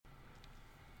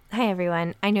Hi,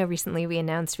 everyone. I know recently we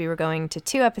announced we were going to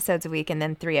 2 episodes a week and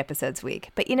then 3 episodes a week.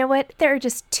 But you know what? There are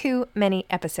just too many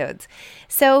episodes.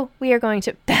 So we are going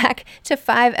back to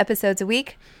 5 episodes a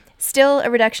week. Still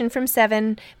a reduction from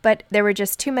 7, but there were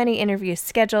just too many interviews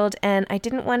scheduled, and I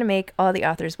didn't want to make all the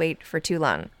authors wait for too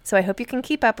long. So I hope you can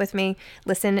keep up with me.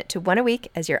 Listen to 1 a week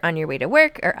as you're on your way to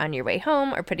work or on your way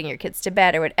home or putting your kids to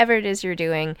bed or whatever it is you're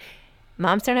doing.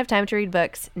 Moms Don't Have Time to Read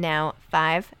Books, now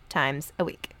 5 times a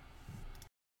week.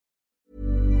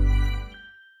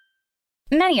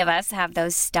 Many of us have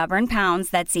those stubborn pounds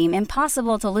that seem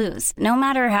impossible to lose, no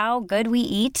matter how good we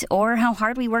eat or how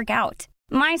hard we work out.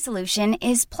 My solution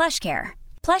is PlushCare.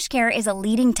 PlushCare is a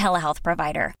leading telehealth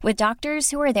provider with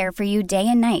doctors who are there for you day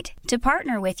and night to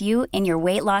partner with you in your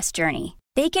weight loss journey.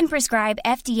 They can prescribe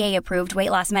FDA-approved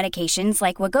weight loss medications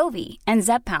like Wegovy and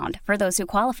Zepbound for those who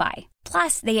qualify.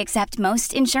 Plus, they accept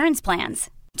most insurance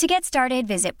plans. To get started,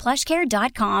 visit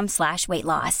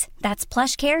plushcare.com/weightloss. That's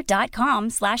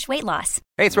plushcare.com/weightloss.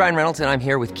 Hey, it's Ryan Reynolds, and I'm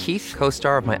here with Keith,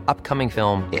 co-star of my upcoming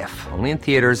film, If, only in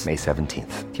theaters May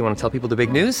 17th. Do you want to tell people the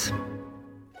big news?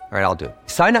 All right, I'll do it.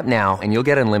 Sign up now and you'll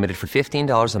get unlimited for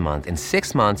 $15 a month and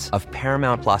 6 months of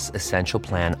Paramount Plus Essential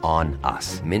Plan on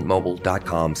us.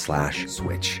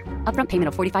 MintMobile.com/switch. Upfront payment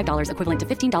of $45 equivalent to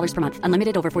 $15 per month.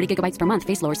 Unlimited over 40 gigabytes per month.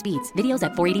 Face lower speeds. Videos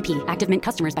at 480p. Active Mint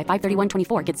customers by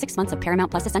 531.24 get 6 months of Paramount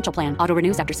Plus Essential Plan. Auto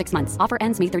renews after 6 months. Offer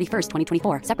ends May 31st,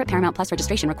 2024. Separate Paramount Plus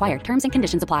registration required. Terms and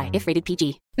conditions apply if rated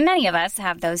PG. Many of us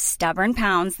have those stubborn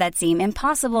pounds that seem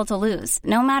impossible to lose,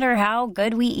 no matter how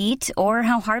good we eat or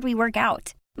how hard we work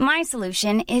out. My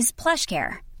solution is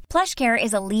PlushCare. PlushCare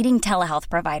is a leading telehealth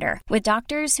provider with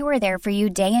doctors who are there for you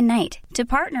day and night to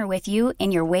partner with you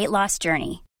in your weight loss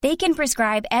journey. They can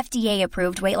prescribe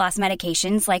FDA-approved weight loss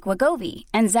medications like Wegovy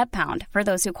and Zepbound for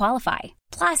those who qualify.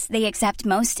 Plus, they accept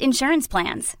most insurance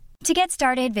plans. To get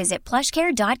started, visit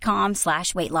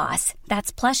plushcare.com/weightloss.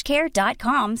 That's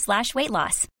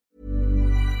plushcare.com/weightloss.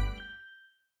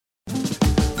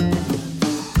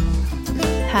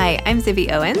 Hi, I'm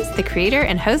Zibby Owens, the creator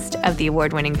and host of the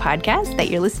award-winning podcast that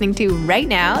you're listening to right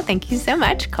now. Thank you so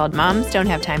much, called Moms Don't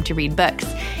Have Time to Read Books.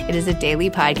 It is a daily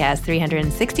podcast,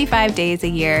 365 days a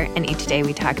year, and each day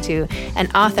we talk to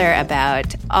an author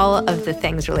about all of the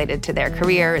things related to their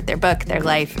career, their book, their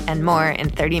life, and more in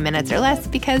 30 minutes or less,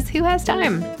 because who has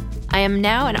time? I am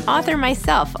now an author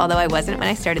myself, although I wasn't when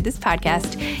I started this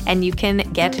podcast, and you can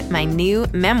get my new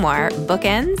memoir,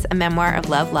 Bookends, a memoir of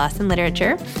love, loss, and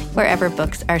literature, wherever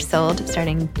books are sold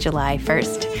starting July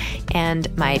 1st, and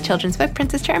my children's book,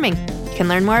 Princess Charming. You can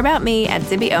learn more about me at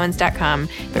zibbyowens.com,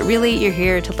 but really you're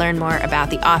here to learn more about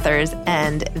the authors,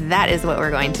 and that is what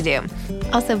we're going to do.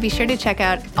 Also, be sure to check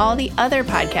out all the other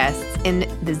podcasts in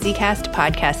the Zcast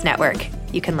Podcast Network.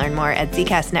 You can learn more at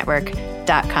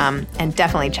zcastnetwork.com and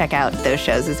definitely check out those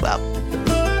shows as well.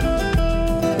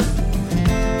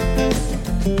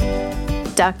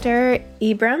 Dr.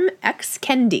 Ibram X.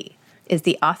 Kendi is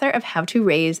the author of How to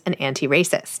Raise an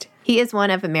Anti-Racist. He is one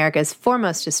of America's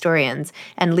foremost historians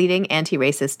and leading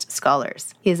anti-racist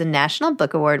scholars. He is a National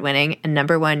Book Award-winning and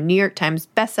 #1 New York Times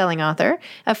bestselling author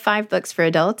of 5 books for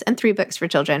adults and 3 books for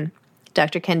children.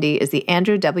 Dr. Kendi is the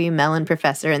Andrew W. Mellon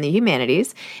Professor in the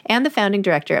Humanities and the founding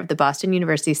director of the Boston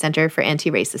University Center for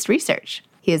Anti-Racist Research.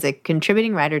 He is a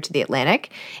contributing writer to The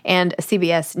Atlantic and a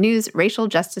CBS News racial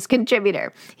justice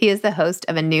contributor. He is the host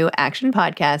of a new action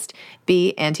podcast,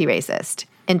 Be Anti-Racist.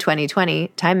 In 2020,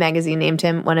 Time magazine named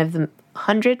him one of the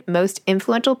 100 most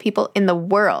influential people in the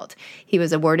world. He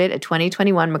was awarded a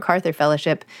 2021 MacArthur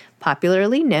Fellowship,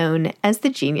 popularly known as the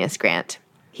Genius Grant.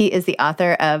 He is the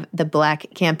author of The Black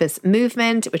Campus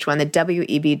Movement, which won the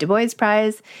W.E.B. Du Bois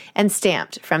Prize, and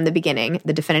Stamped from the Beginning,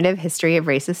 The Definitive History of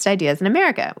Racist Ideas in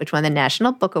America, which won the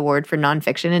National Book Award for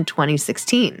Nonfiction in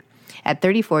 2016. At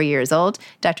 34 years old,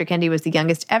 Dr. Kendi was the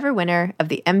youngest ever winner of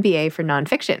the MBA for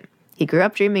Nonfiction. He grew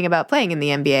up dreaming about playing in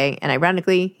the NBA, and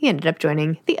ironically, he ended up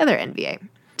joining the other NBA.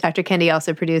 Dr. Kendi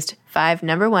also produced 5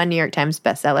 #1 New York Times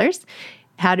bestsellers.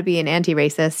 How to Be an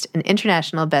Anti-Racist, an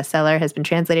international bestseller, has been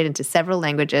translated into several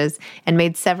languages and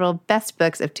made several best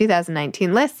books of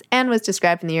 2019 lists, and was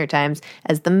described in the New York Times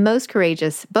as the most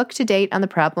courageous book to date on the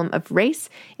problem of race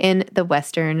in the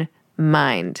Western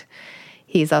mind.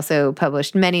 He's also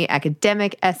published many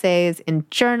academic essays in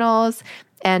journals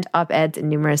and op-eds in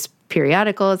numerous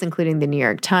periodicals, including the New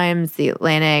York Times, The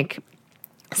Atlantic,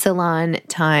 Salon,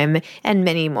 Time, and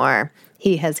many more.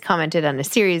 He has commented on a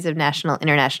series of national,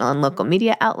 international, and local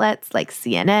media outlets like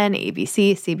CNN,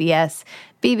 ABC, CBS,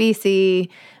 BBC,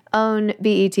 OWN,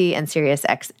 BET, and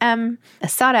SiriusXM. A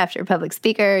sought-after public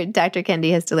speaker, Dr.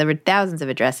 Kendi has delivered thousands of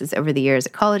addresses over the years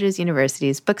at colleges,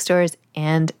 universities, bookstores,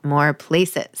 and more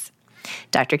places.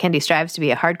 Dr. Kendi strives to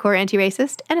be a hardcore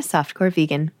anti-racist and a softcore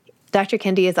vegan. Dr.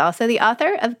 Kendi is also the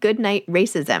author of Goodnight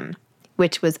Racism,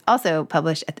 which was also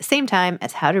published at the same time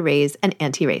as How to Raise an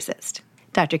Anti-Racist.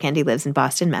 Dr. Kendi lives in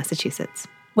Boston, Massachusetts.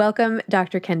 Welcome,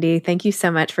 Dr. Kendi. Thank you so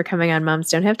much for coming on Moms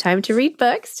Don't Have Time to Read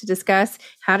Books to discuss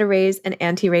How to Raise an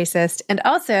Anti-Racist and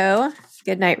also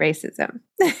Goodnight Racism.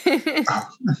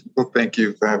 Well, thank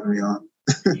you for having me on.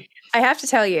 I have to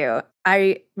tell you,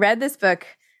 I read this book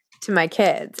to my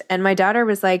kids and my daughter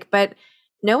was like, but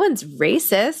no one's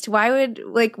racist. Why would,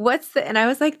 and I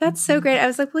was like, that's so great. I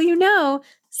was like, well,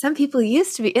 some people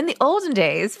used to be, in the olden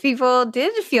days, people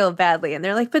did feel badly. And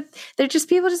they're like, but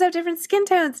people just have different skin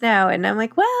tones now. And I'm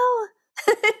like, well,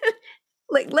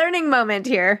 learning moment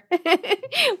here,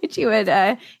 which you would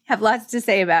have lots to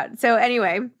say about. So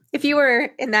anyway, if you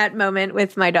were in that moment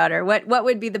with my daughter, what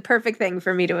would be the perfect thing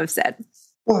for me to have said?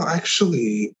 Well,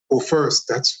 actually, first,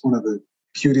 that's one of the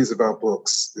beauties about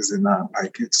books, is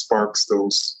it sparks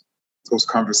those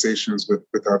conversations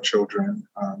with our children.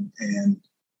 And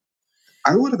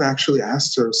I would have actually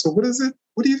asked her, so what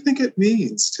do you think it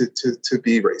means to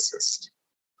be racist?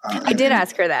 I did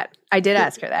ask her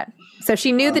that. So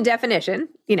she knew the definition,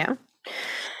 Yeah,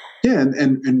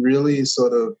 and really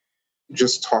sort of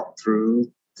just talk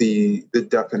through the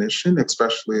definition,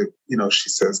 especially, she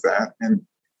says that.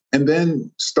 And then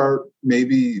start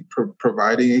maybe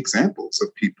providing examples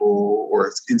of people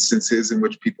or instances in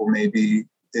which people may be,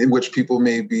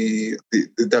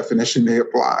 the definition may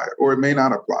apply or it may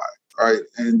not apply, right?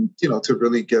 And, to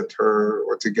really get her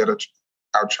or to get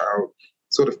our child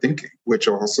sort of thinking, which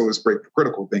also is great for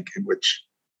critical thinking, which,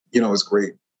 is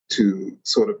great to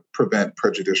sort of prevent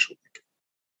prejudicial thinking.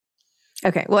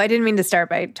 Okay. Well, I didn't mean to start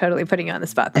by totally putting you on the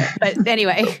spot there. But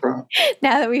anyway,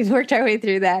 now that we've worked our way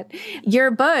through that, your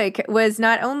book was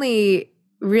not only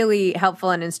really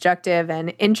helpful and instructive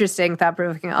and interesting,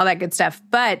 thought-provoking, all that good stuff,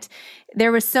 but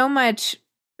there was so much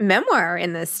memoir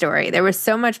in this story. There was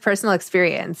so much personal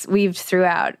experience weaved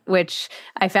throughout, which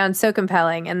I found so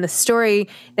compelling. And the story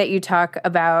that you talk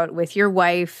about with your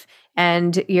wife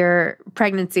and your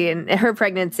pregnancy and her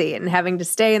pregnancy and having to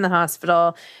stay in the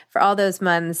hospital for all those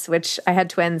months, which I had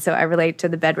twins, so I relate to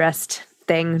the bed rest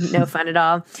thing, no fun at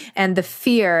all. And the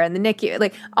fear and the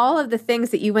NICU, all of the things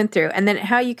that you went through, and then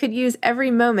how you could use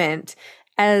every moment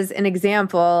as an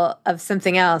example of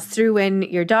something else through when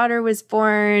your daughter was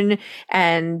born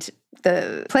and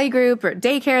the playgroup or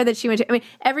daycare that she went to.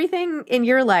 Everything in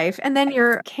your life. And then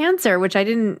your cancer, which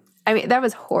that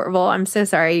was horrible. I'm so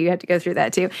sorry you had to go through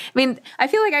that too. I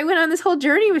feel like I went on this whole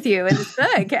journey with you in this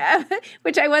book,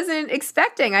 which I wasn't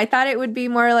expecting. I thought it would be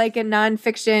more like a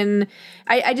nonfiction.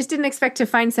 I just didn't expect to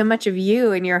find so much of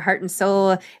you and your heart and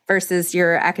soul versus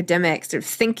your academic sort of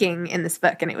thinking in this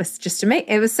book. And it was just amazing.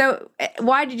 It was so,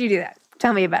 why did you do that?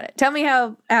 Tell me about it. Tell me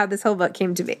how this whole book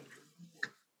came to be.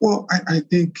 Well, I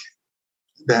think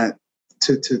that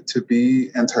to be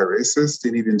anti-racist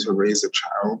and even to raise a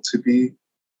child to be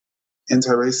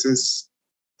anti-racist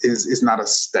is not a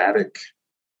static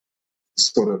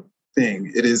sort of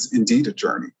thing. It is indeed a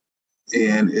journey,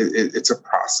 and it's a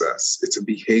process. It's a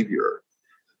behavior.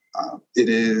 It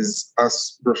is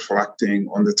us reflecting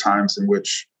on the times in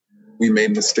which we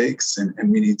made mistakes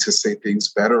and we need to say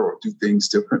things better or do things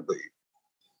differently.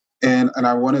 And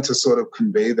I wanted to sort of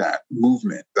convey that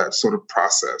movement, that sort of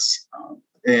process.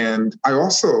 And I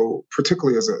also,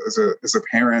 particularly as a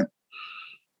parent,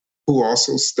 who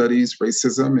also studies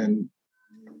racism and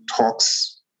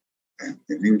talks and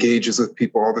engages with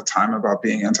people all the time about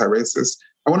being anti-racist,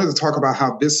 I wanted to talk about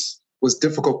how this was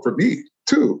difficult for me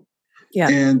too. Yeah.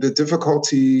 And the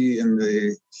difficulty and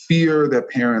the fear that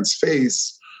parents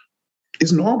face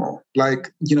is normal. And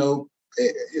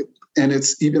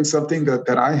it's even something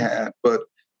that I had, but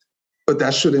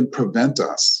that shouldn't prevent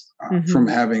us from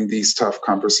having these tough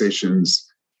conversations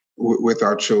with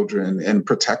our children and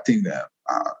protecting them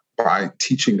by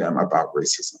teaching them about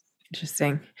racism.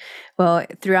 Interesting. Well,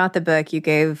 throughout the book, you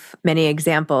gave many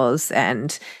examples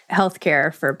and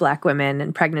healthcare for Black women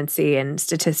and pregnancy and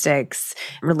statistics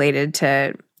related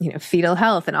to, fetal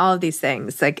health and all of these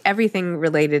things, everything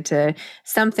related to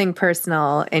something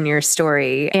personal in your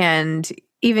story. And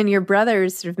even your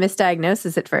brother's sort of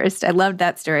misdiagnosis at first. I loved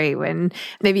that story when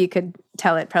maybe you could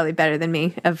tell it probably better than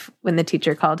me of when the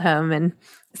teacher called home and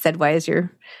said, why is your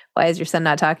son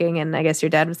not talking? And I guess your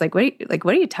dad was like, what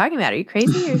are you talking about? Are you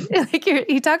crazy?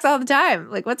 He talks all the time.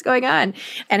 What's going on?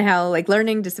 And how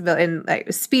learning disability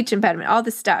and speech impediment, all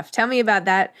this stuff. Tell me about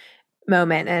that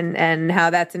moment and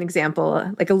how that's an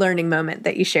example, a learning moment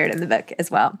that you shared in the book as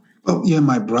well. Well, yeah,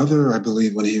 my brother, I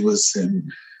believe when he was in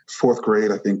fourth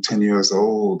grade, I think 10 years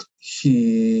old,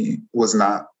 he was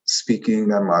not speaking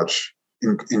that much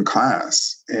in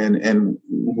class. And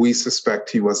we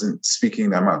suspect he wasn't speaking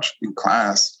that much in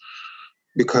class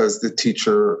because the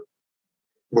teacher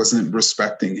wasn't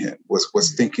respecting him,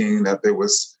 was thinking that there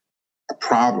was a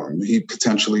problem. He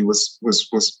potentially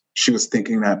she was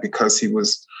thinking that because he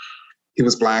was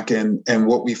Black. And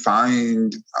what we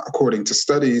find, according to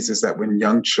studies, is that when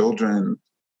young children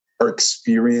are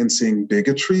experiencing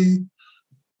bigotry,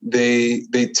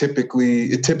 it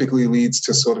typically leads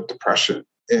to sort of depression.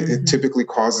 It typically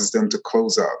causes them to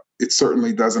close up. It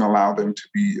certainly doesn't allow them to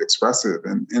be expressive.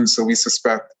 And so we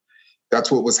suspect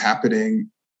that's what was happening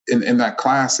in that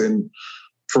class. And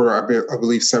for, I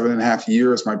believe, 7.5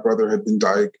 years, my brother had been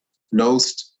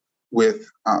diagnosed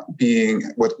with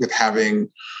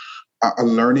having a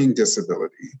learning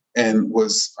disability and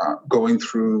was going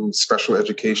through special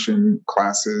education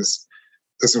classes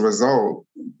as a result.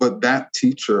 But that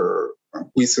teacher,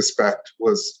 we suspect,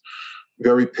 was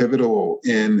very pivotal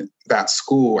in that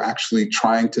school actually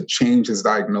trying to change his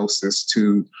diagnosis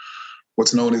to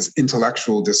what's known as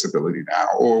intellectual disability now,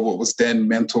 or what was then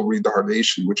mental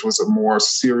retardation, which was a more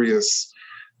serious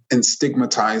and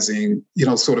stigmatizing,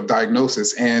 sort of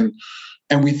diagnosis. And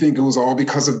we think it was all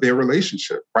because of their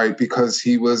relationship, right? Because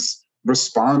he was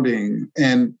responding.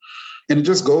 And it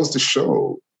just goes to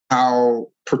show how,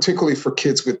 particularly for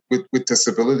kids with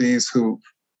disabilities who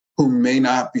may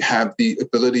not have the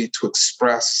ability to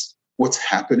express what's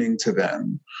happening to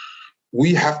them,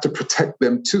 we have to protect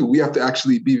them too. We have to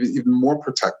actually be even more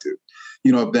protective,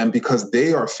 of them, because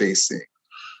they're facing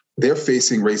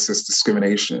racist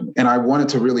discrimination. And I wanted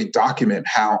to really document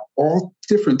how all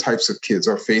different types of kids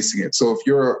are facing it. So if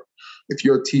you're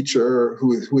a teacher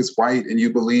who is white and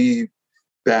you believe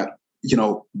that,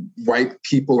 white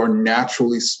people are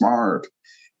naturally smart,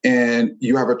 and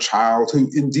you have a child who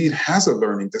indeed has a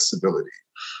learning disability,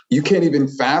 you can't even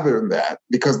fathom that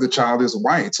because the child is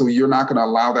white. So you're not going to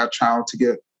allow that child to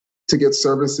get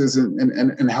services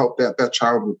and help that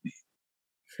child would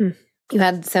need. You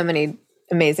had so many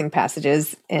amazing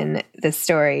passages in this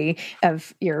story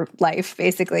of your life,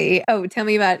 basically. Oh, tell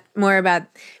me more about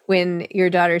when your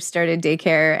daughter started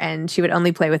daycare and she would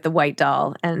only play with the white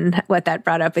doll and what that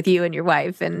brought up with you and your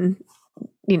wife and,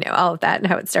 all of that, and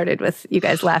how it started with you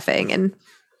guys laughing, and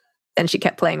then she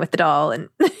kept playing with the doll. And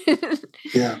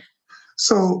yeah.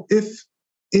 So if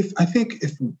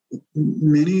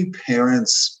many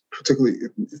parents, particularly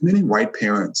if many white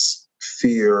parents,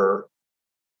 fear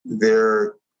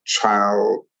their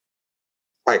child,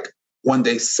 like one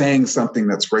day saying something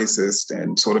that's racist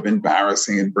and sort of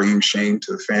embarrassing and bringing shame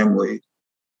to the family,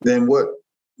 then what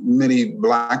many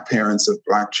Black parents of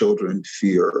Black children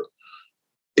fear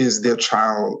is their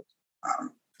child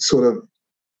sort of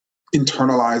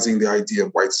internalizing the idea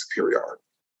of white superiority.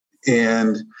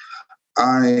 And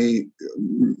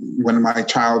when my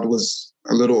child was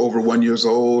a little over 1 year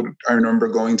old, I remember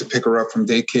going to pick her up from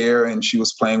daycare, and she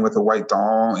was playing with a white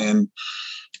doll. And,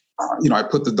 I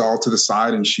put the doll to the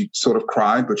side and she sort of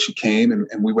cried, but she came and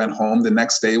we went home. The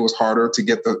next day it was harder to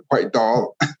get the white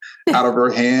doll out of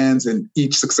her hands. And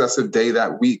each successive day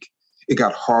that week, it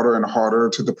got harder and harder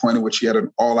to the point at which she had an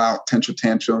all-out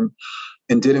tantrum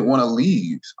and didn't want to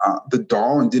leave the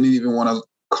doll and didn't even want to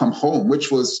come home, which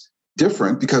was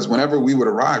different because whenever we would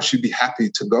arrive, she'd be happy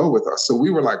to go with us. So we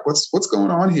were like, what's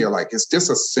going on here? Like, is this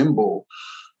a symbol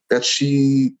that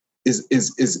she is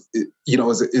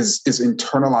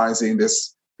internalizing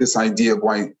this idea of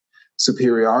white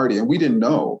superiority? And we didn't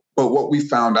know. But what we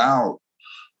found out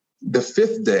the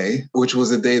fifth day, which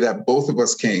was the day that both of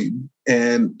us came,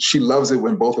 and she loves it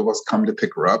when both of us come to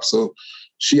pick her up. So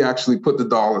she actually put the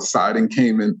doll aside and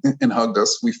came and hugged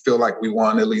us. We feel like we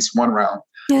won at least one round.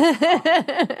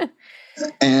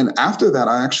 And after that,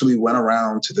 I actually went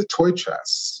around to the toy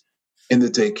chests in the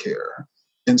daycare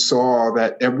and saw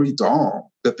that every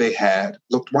doll that they had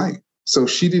looked white. So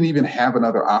she didn't even have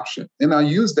another option. And I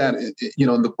used that, in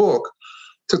the book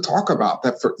to talk about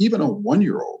that for even a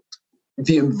 1-year-old.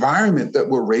 The environment that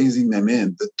we're raising them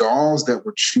in, the dolls that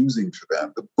we're choosing for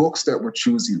them, the books that we're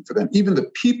choosing for them, even the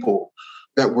people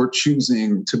that we're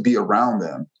choosing to be around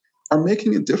them are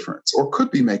making a difference or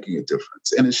could be making a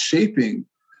difference, and is shaping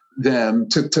them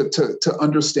to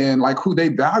understand like who they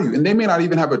value. And they may not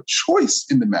even have a choice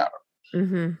in the matter,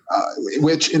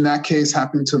 which in that case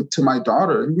happened to my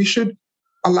daughter. And we should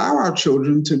allow our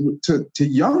children to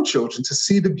young children to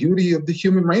see the beauty of the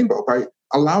human rainbow by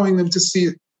allowing them to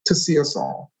see us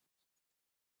all.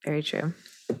 Very true.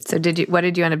 So what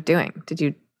did you end up doing? Did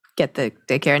you get the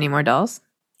daycare any more dolls?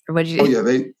 Or what did you do? Oh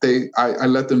yeah, I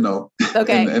let them know.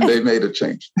 Okay. and they made a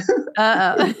change.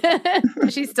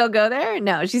 Does she still go there?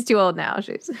 No, she's too old now.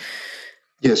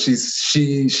 Yeah,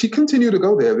 she continued to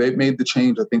go there. They made the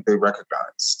change. I think they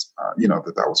recognized,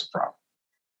 that was a problem.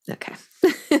 Okay.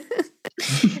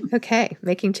 Okay,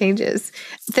 making changes.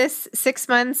 This 6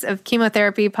 months of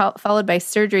chemotherapy followed by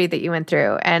surgery that you went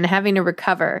through and having to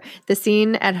recover. The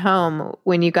scene at home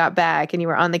when you got back and you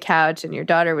were on the couch and your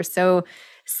daughter was so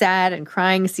sad and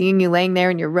crying, seeing you laying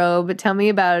there in your robe. Tell me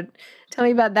about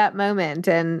that moment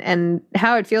and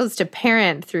how it feels to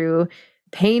parent through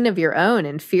pain of your own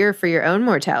and fear for your own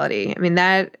mortality. I mean,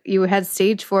 that you had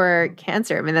stage 4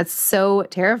 cancer. I mean, that's so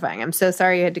terrifying. I'm so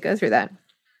sorry you had to go through that.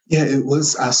 Yeah, it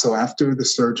was. So after the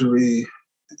surgery,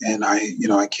 and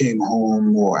I came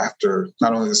home, or after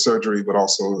not only the surgery, but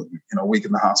also, a week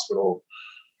in the hospital,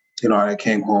 I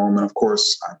came home, and of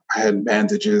course I had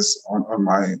bandages on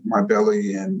my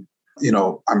belly, and,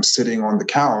 I'm sitting on the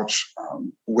couch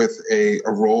with a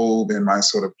robe and my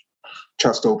sort of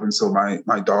chest open. So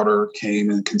my daughter came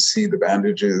and can see the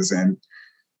bandages, and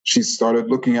she started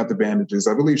looking at the bandages.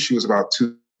 I believe she was about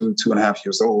 2.5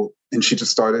 years old. And she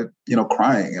just started,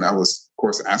 crying. And I was, of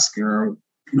course, asking her,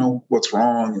 what's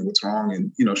wrong. And,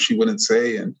 she wouldn't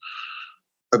say. And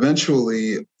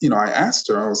eventually, I asked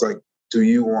her, I was like, do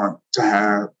you want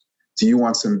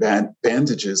some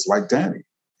bandages like Daddy?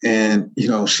 And,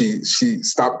 she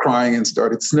stopped crying and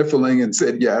started sniffling and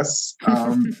said yes.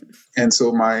 And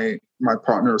so my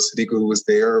partner, Sadiqa, who was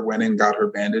there, went and got her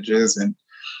bandages, and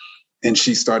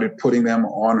she started putting them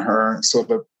on her sort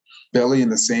of belly in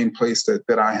the same place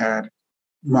that I had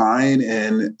mine.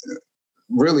 And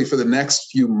really for the next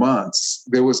few months,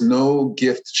 there was no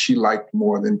gift she liked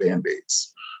more than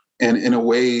Band-Aids. And in a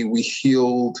way, we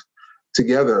healed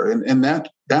together. And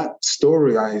that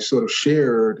story I sort of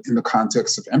shared in the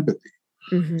context of empathy,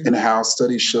 and how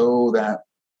studies show that,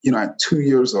 at 2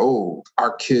 years old,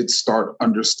 our kids start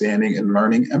understanding and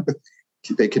learning empathy.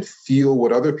 They could feel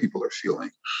what other people are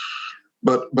feeling.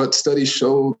 But studies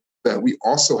show that we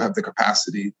also have the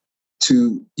capacity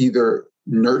to either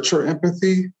nurture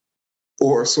empathy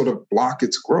or sort of block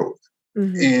its growth.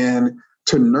 And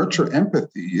to nurture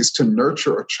empathy is to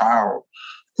nurture a child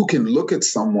who can look at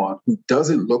someone who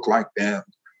doesn't look like them,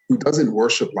 who doesn't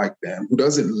worship like them, who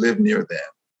doesn't live near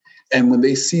them. And when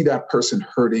they see that person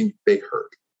hurting, they hurt.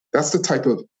 That's the type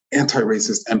of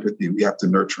anti-racist empathy we have to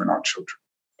nurture in our children.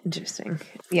 Interesting.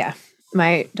 Yeah.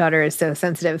 My daughter is so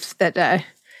sensitive that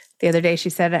the other day she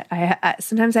said, I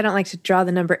sometimes I don't like to draw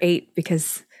the number 8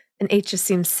 because an 8 just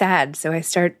seems sad. So I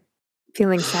start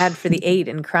feeling sad for the 8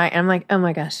 and crying. I'm like, oh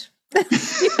my gosh.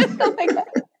 Oh my God.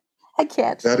 I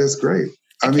can't. That is great.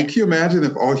 I mean, can you imagine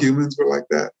if all humans were like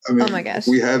that? I mean, oh my gosh.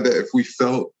 We had that, if we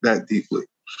felt that deeply.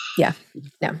 Yeah.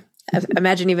 No.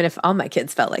 Imagine even if all my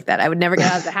kids felt like that. I would never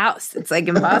get out of the house. It's like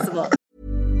impossible.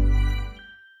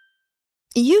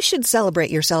 You should celebrate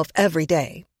yourself every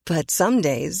day, but some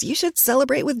days you should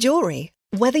celebrate with jewelry.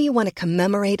 Whether you want to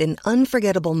commemorate an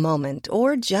unforgettable moment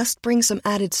or just bring some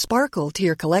added sparkle to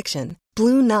your collection,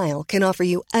 Blue Nile can offer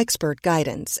you expert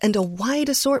guidance and a wide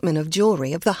assortment of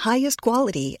jewelry of the highest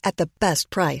quality at the best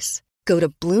price. Go to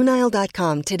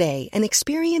BlueNile.com today and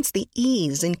experience the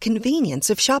ease and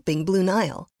convenience of shopping Blue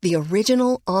Nile, the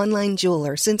original online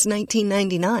jeweler since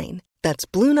 1999. That's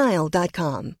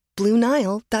BlueNile.com.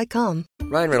 BlueNile.com.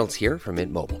 Ryan Reynolds here from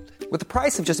Mint Mobile. With the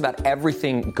price of just about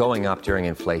everything going up during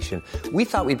inflation, we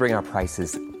thought we'd bring our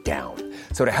prices down.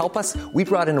 So to help us, we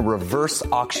brought in a reverse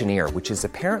auctioneer, which is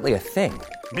apparently a thing.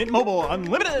 Mint Mobile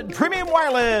Unlimited Premium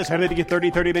Wireless. How to get 30,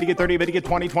 30, bit to get 30, bit to get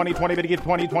 20, 20, 20, bit to get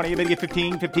 20, 20, bit to get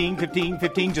 15, 15, 15,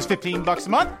 15, just $15 a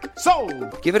month?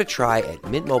 Sold! Give it a try at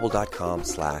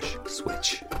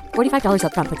mintmobile.com/switch. $45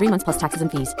 up front for 3 months plus taxes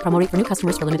and fees. Promo rate for new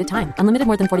customers for limited time. Unlimited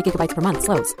more than 40 gigabytes per month.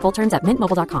 Slows full terms at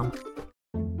mintmobile.com.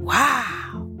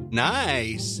 Wow.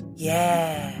 Nice.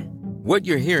 Yeah. What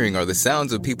you're hearing are the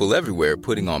sounds of people everywhere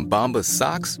putting on Bombas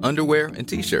socks, underwear, and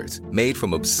T-shirts made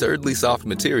from absurdly soft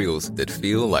materials that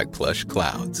feel like plush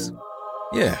clouds.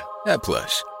 Yeah, that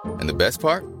plush. And the best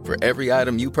part? For every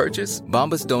item you purchase,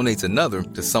 Bombas donates another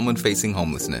to someone facing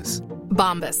homelessness.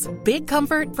 Bombas. Big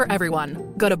comfort for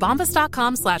everyone. Go to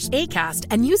bombas.com/ACAST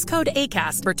and use code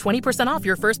ACAST for 20% off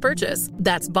your first purchase.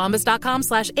 That's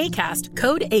bombas.com/ACAST.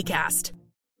 Code ACAST.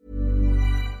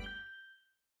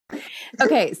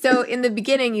 Okay, so in the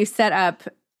beginning, you set up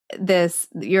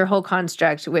your whole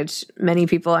construct, which many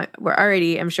people were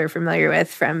already, I'm sure, familiar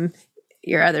with from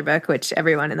your other book, which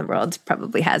everyone in the world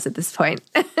probably has at this point,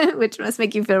 which must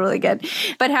make you feel really good.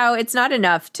 But how it's not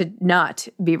enough to not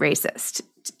be racist.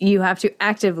 You have to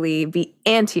actively be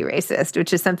anti-racist,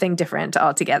 which is something different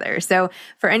altogether. So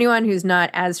for anyone who's not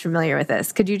as familiar with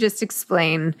this, could you just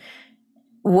explain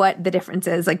what the difference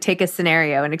is. Like, take a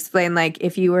scenario and explain, like,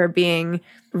 if you were being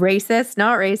racist,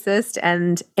 not racist,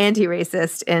 and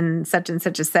anti-racist in such and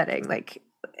such a setting, like,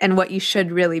 and what you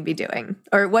should really be doing,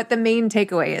 or what the main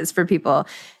takeaway is for people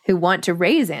who want to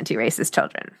raise anti-racist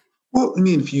children. Well, I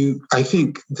mean, I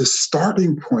think the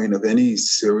starting point of any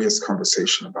serious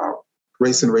conversation about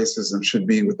race and racism should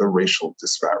be with a racial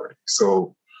disparity.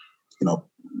 So,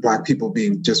 Black people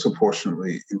being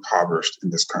disproportionately impoverished in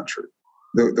this country.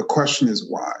 The question is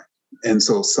why. And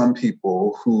so some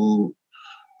people who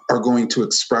are going to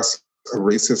express a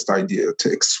racist idea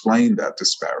to explain that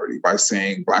disparity by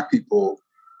saying Black people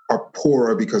are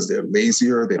poorer because they're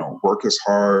lazier, they don't work as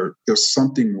hard, there's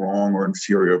something wrong or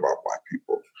inferior about Black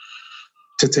people.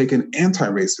 To take an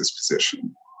anti-racist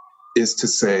position is to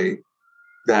say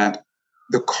that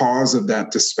the cause of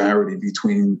that disparity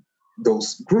between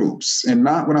those groups, and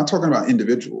we're not talking about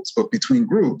individuals, but between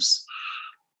groups,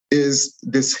 is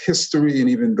this history and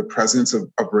even the presence of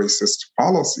racist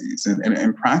policies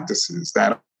and practices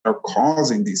that are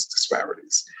causing these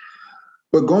disparities.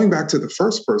 But going back to the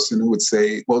first person who would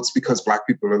say, well, it's because Black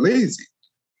people are lazy.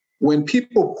 When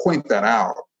people point that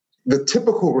out, the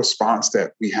typical response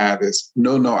that we have is,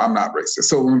 no, I'm not racist.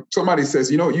 So when somebody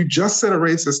says, you just said a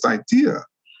racist idea,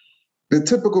 the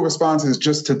typical response is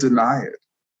just to deny it.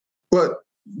 But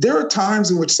there are times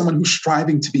in which someone who's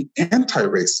striving to be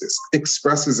anti-racist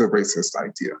expresses a racist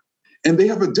idea, and they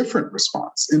have a different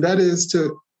response. And that is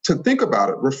to think about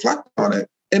it, reflect on it,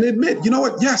 and admit, you know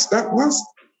what? Yes, that was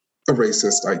a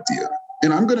racist idea,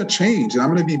 and I'm going to change, and I'm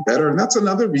going to be better. And that's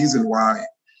another reason why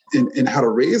in How to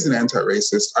Raise an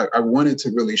Anti-Racist, I wanted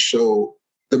to really show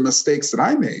the mistakes that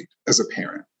I made as a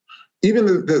parent. Even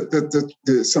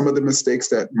some of the mistakes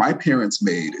that my parents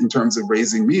made in terms of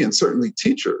raising me, and certainly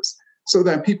teachers, so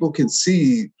that people can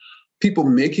see people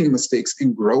making mistakes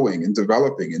and growing and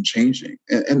developing and changing.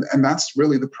 And that's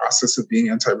really the process of being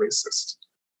anti-racist.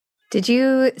 Did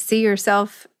you see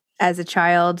yourself as a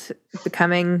child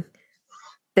becoming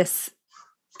this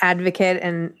advocate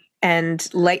and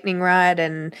lightning rod,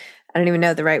 and I don't even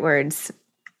know the right words,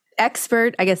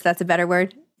 expert, I guess that's a better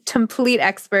word, complete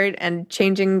expert and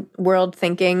changing world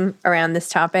thinking around this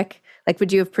topic? Like,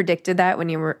 would you have predicted that when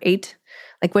you were 8?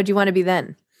 Like, what'd you want to be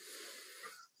then?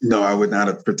 No, I would not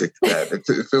have predicted that.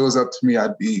 If it was up to me,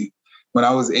 when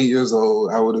I was 8 years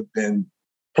old, I would have been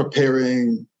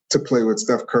preparing to play with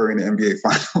Steph Curry in the NBA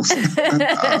Finals.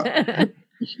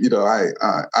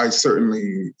 I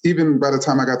certainly, even by the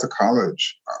time I got to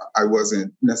college, I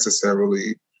wasn't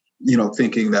necessarily,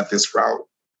 thinking that this route,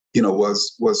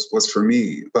 was for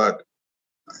me. But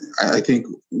I think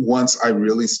once I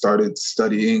really started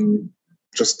studying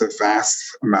just the vast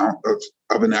amount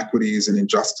of inequities and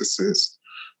injustices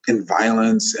and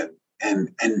violence and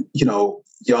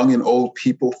young and old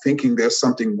people thinking there's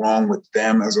something wrong with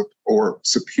them or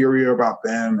superior about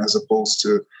them, as opposed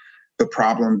to the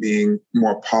problem being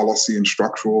more policy and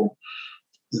structural,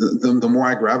 the more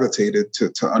I gravitated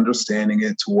to understanding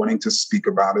it, to wanting to speak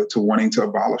about it, to wanting to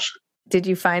abolish it. Did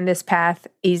you find this path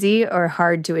easy or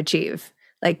hard to achieve?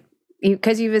 Like,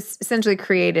 because you've essentially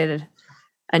created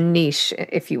a niche,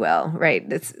 if you will, right?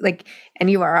 That's like,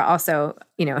 and you are also,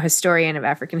 a historian of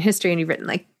African history, and you've written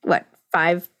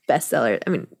 5 bestsellers. I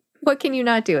mean, what can you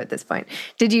not do at this point?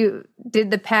 Did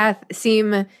the path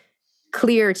seem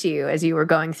clear to you as you were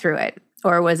going through it,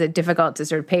 or was it difficult to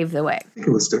sort of pave the way? I think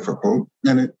it was difficult,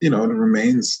 and it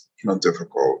remains,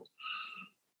 difficult,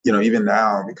 even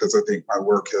now, because I think my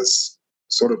work has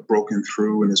sort of broken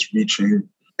through and is reaching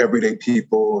everyday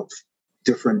people of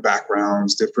different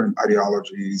backgrounds, different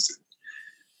ideologies.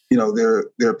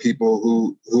 There are people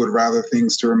who would rather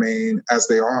things to remain as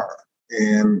they are.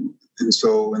 And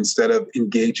so instead of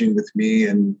engaging with me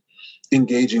and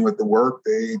engaging with the work,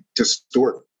 they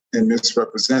distort and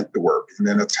misrepresent the work and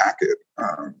then attack it.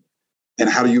 And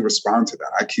how do you respond to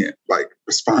that? I can't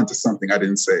respond to something I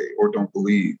didn't say or don't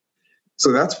believe.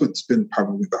 So that's what's been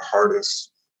probably the hardest,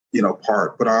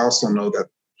 part. But I also know that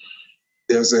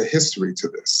there's a history to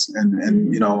this.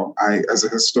 And I, as a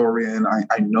historian,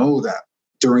 I know that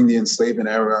during the enslavement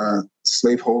era,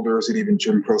 slaveholders and even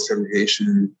Jim Crow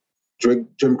segregation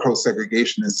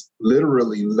is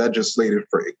literally legislated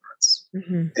for ignorance.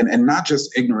 Mm-hmm. And not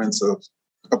just ignorance of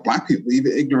Black people,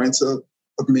 even ignorance of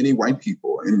many white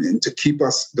people, and to keep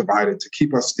us divided, to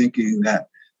keep us thinking that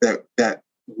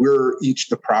we're each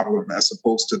the problem as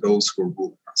opposed to those who are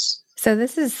ruling us. So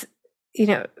this is,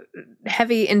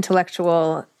 heavy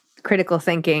intellectual critical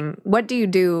thinking. What do you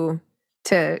do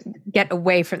to get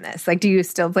away from this? Like, do you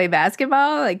still play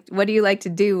basketball? Like, what do you like to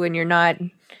do when you're not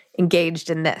engaged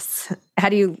in this? How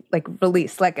do you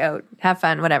release, let go, have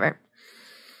fun, whatever?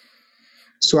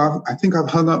 So I think I've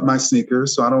hung up my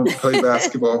sneakers, so I don't play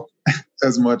basketball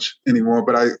as much anymore.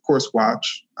 But I, of course,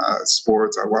 watch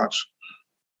sports. I watch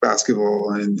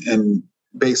basketball and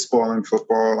baseball and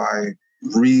football. I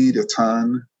read a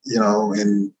ton,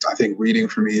 and I think reading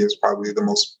for me is probably the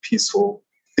most peaceful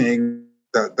thing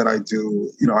that I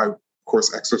do. I, of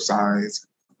course, exercise,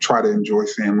 try to enjoy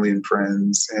family and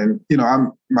friends. And,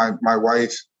 I'm my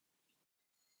wife,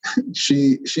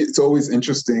 it's always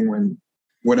interesting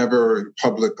whenever in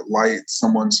public light,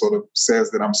 someone sort of says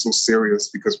that I'm so serious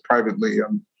because privately,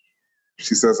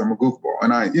 she says I'm a goofball.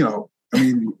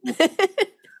 And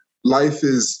life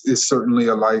is certainly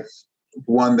a life,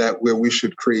 one where we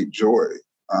should create joy.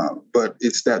 But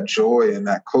it's that joy and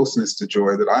that closeness to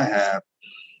joy that I have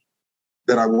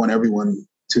that I want everyone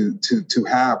to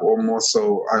have, or more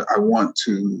so, I want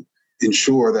to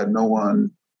ensure that no one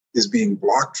is being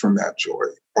blocked from that joy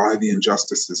by the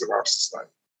injustices of our society.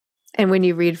 And when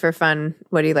you read for fun,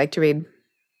 what do you like to read?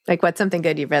 Like, what's something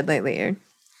good you've read lately?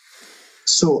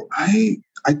 So I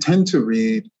tend to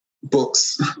read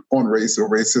books on race or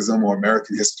racism or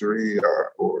American history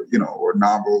or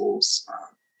novels.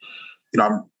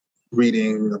 I'm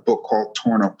reading a book called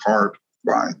Torn Apart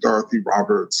by Dorothy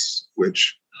Roberts,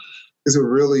 which is a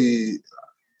really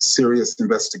serious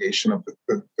investigation of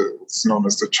what's known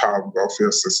as the child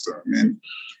welfare system.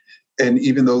 And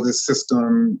even though this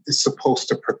system is supposed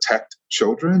to protect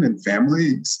children and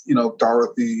families,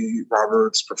 Dorothy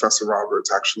Roberts, Professor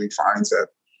Roberts, actually finds that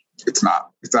it's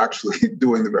not. It's actually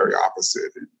doing the very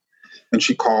opposite. And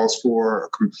she calls for a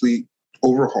complete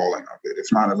overhauling of it,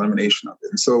 if not elimination of it.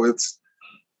 And so it's,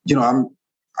 I'm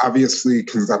obviously,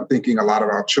 because I'm thinking a lot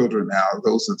about children now,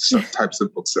 those are the types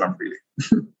of books that I'm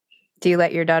reading. Do you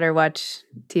let your daughter watch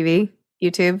TV,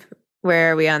 YouTube?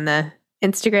 Where are we on the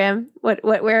Instagram?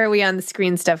 Where are we on the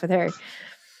screen stuff with her?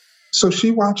 So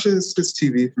she watches this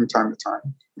TV from time to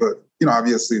time, but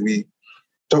obviously we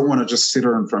don't want to just sit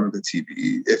her in front of the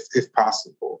TV if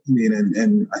possible.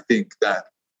 And I think that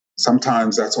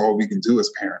sometimes that's all we can do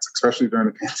as parents, especially during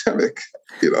the pandemic.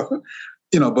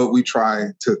 But we try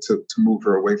to move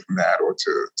her away from that or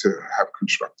to have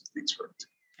constructive things for her.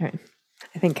 All right.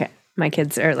 I think my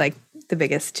kids are like the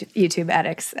biggest YouTube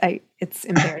addicts. It's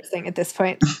embarrassing at this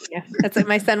point. Yeah, that's what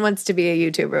my son wants to be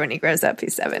a YouTuber when he grows up.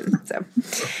 He's 7. So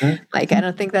I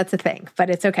don't think that's a thing, but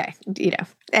it's okay.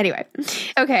 Anyway.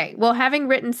 Okay. Well, having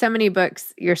written so many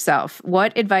books yourself,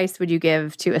 what advice would you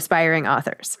give to aspiring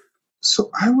authors?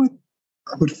 So I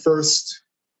would first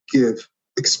give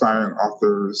aspiring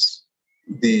authors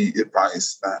the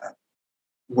advice that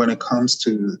when it comes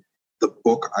to the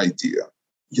book idea,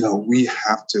 we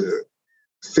have to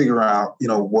figure out,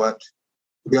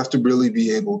 we have to really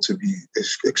be able to be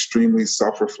extremely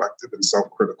self-reflective and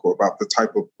self-critical about the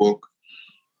type of book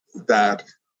that,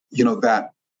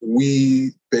 that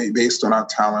we, based on our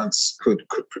talents, could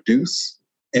produce,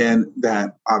 and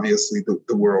that obviously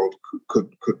the world could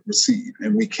receive.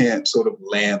 And we can't sort of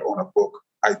land on a book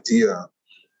idea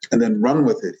and then run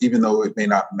with it, even though it may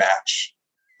not match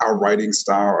our writing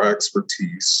style or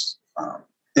expertise.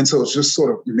 And so it's just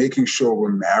sort of making sure we're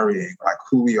marrying like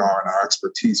who we are and our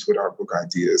expertise with our book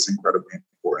idea is incredibly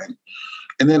important.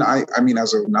 And then I mean,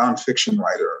 as a nonfiction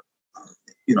writer,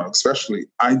 especially,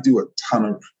 I do a ton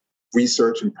of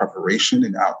research and preparation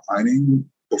and outlining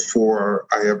before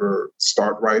I ever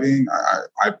start writing.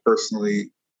 I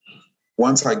personally,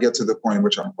 once I get to the point in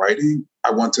which I'm writing,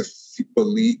 I want to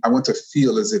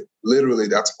feel as if literally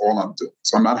that's all I'm doing.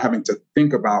 So I'm not having to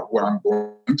think about what I'm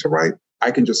going to write. I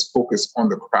can just focus on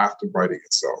the craft of writing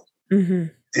itself. Mm-hmm.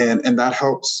 And that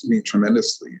helps me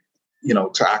tremendously,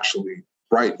 to actually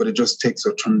write, but it just takes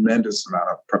a tremendous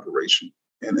amount of preparation.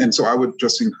 And so I would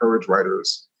just encourage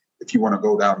writers, if you want to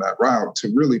go down that route,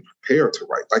 to really prepare to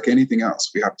write. Like anything else,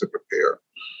 we have to prepare.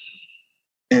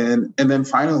 And then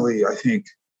finally, I think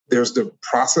there's the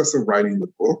process of writing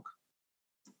the book,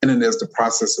 and then there's the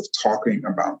process of talking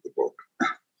about the book.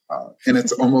 And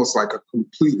it's almost like a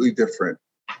completely different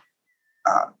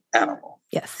animal.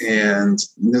 Yes. And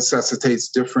necessitates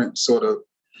different sort of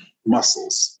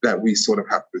muscles that we sort of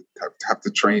have to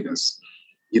train as,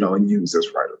 and use as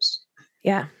writers.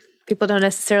 Yeah. People don't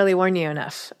necessarily warn you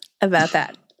enough about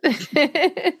that.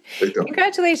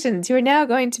 Congratulations. You are now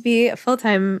going to be a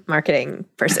full-time marketing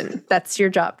person. That's your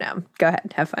job now. Go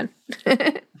ahead. Have fun.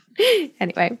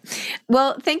 Anyway.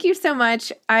 Well, thank you so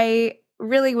much. I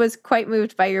really was quite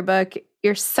moved by your book.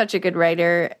 You're such a good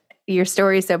writer. Your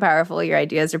story is so powerful. Your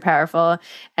ideas are powerful.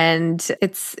 And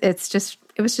it was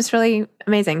just really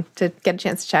amazing to get a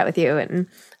chance to chat with you and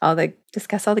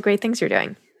discuss all the great things you're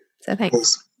doing. So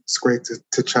thanks. It's great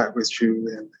to chat with you,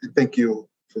 and thank you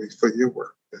for your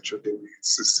work. that you're doing.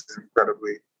 It's just an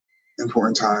incredibly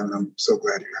important time, and I'm so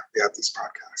glad we have this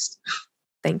podcast.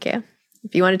 Thank you.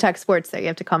 If you want to talk sports, though, you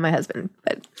have to call my husband.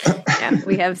 But yeah,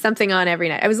 we have something on every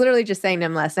night. I was literally just saying to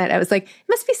him last night, I was like, it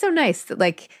must be so nice that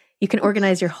like you can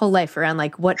organize your whole life around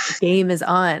like what game is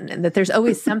on and that there's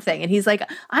always something. And he's like,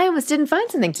 I almost didn't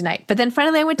find something tonight. But then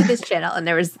finally I went to this channel and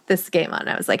there was this game on.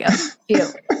 I was like, oh, phew.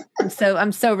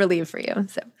 I'm so relieved for you.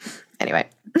 So anyway.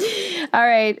 All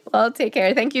right. Well, take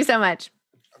care. Thank you so much.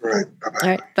 All right. Bye-bye. All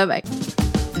right. Bye-bye.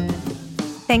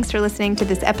 Thanks for listening to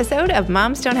this episode of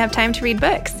Moms Don't Have Time to Read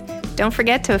Books. Don't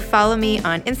forget to follow me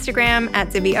on Instagram at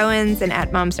Zibby Owens and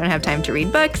at Moms Don't Have Time to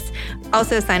Read Books.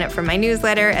 Also sign up for my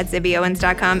newsletter at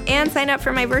zibbyowens.com and sign up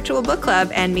for my virtual book club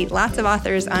and meet lots of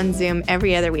authors on Zoom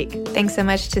every other week. Thanks so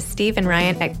much to Steve and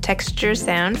Ryan at Texture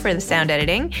Sound for the sound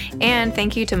editing. And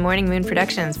thank you to Morning Moon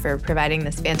Productions for providing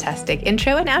this fantastic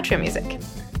intro and outro music.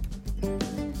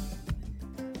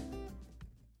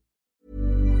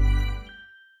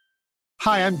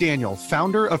 Hi, I'm Daniel,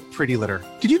 founder of Pretty Litter.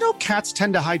 Did you know cats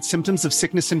tend to hide symptoms of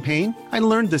sickness and pain? I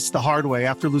learned this the hard way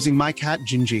after losing my cat,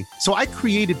 Gingy. So I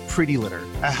created Pretty Litter,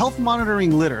 a health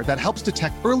monitoring litter that helps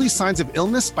detect early signs of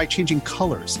illness by changing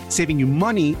colors, saving you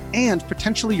money and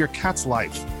potentially your cat's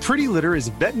life. Pretty Litter is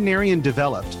veterinarian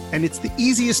developed, and it's the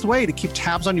easiest way to keep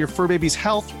tabs on your fur baby's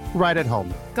health right at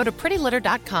home. Go to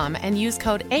prettylitter.com and use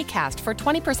code ACAST for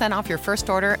 20% off your first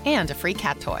order and a free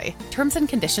cat toy. Terms and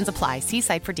conditions apply. See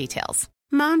site for details.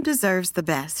 Mom deserves the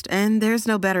best, and there's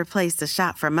no better place to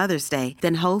shop for Mother's Day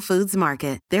than Whole Foods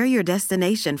Market. They're your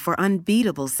destination for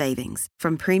unbeatable savings,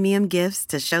 from premium gifts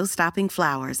to show-stopping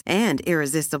flowers and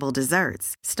irresistible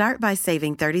desserts. Start by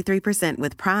saving 33%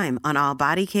 with Prime on all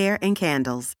body care and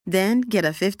candles. Then get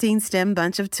a 15-stem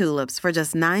bunch of tulips for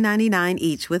just $9.99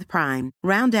 each with Prime.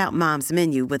 Round out Mom's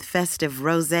menu with festive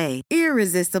rosé,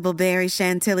 irresistible berry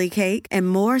chantilly cake, and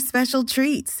more special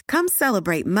treats. Come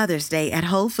celebrate Mother's Day at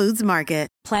Whole Foods Market.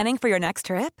 Planning for your next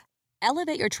trip?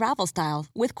 Elevate your travel style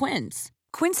with Quince.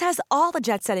 Quince has all the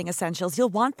jet-setting essentials you'll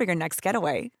want for your next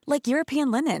getaway, like European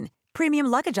linen, premium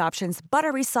luggage options,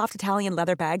 buttery soft Italian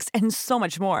leather bags, and so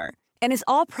much more. And is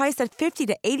all priced at 50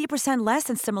 to 80% less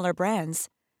than similar brands.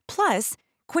 Plus,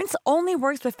 Quince only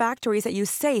works with factories that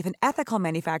use safe and ethical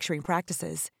manufacturing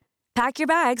practices. Pack your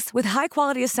bags with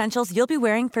high-quality essentials you'll be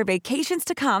wearing for vacations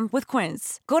to come with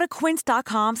Quince. Go to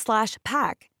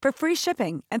quince.com/pack for free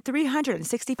shipping and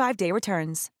 365-day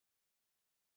returns.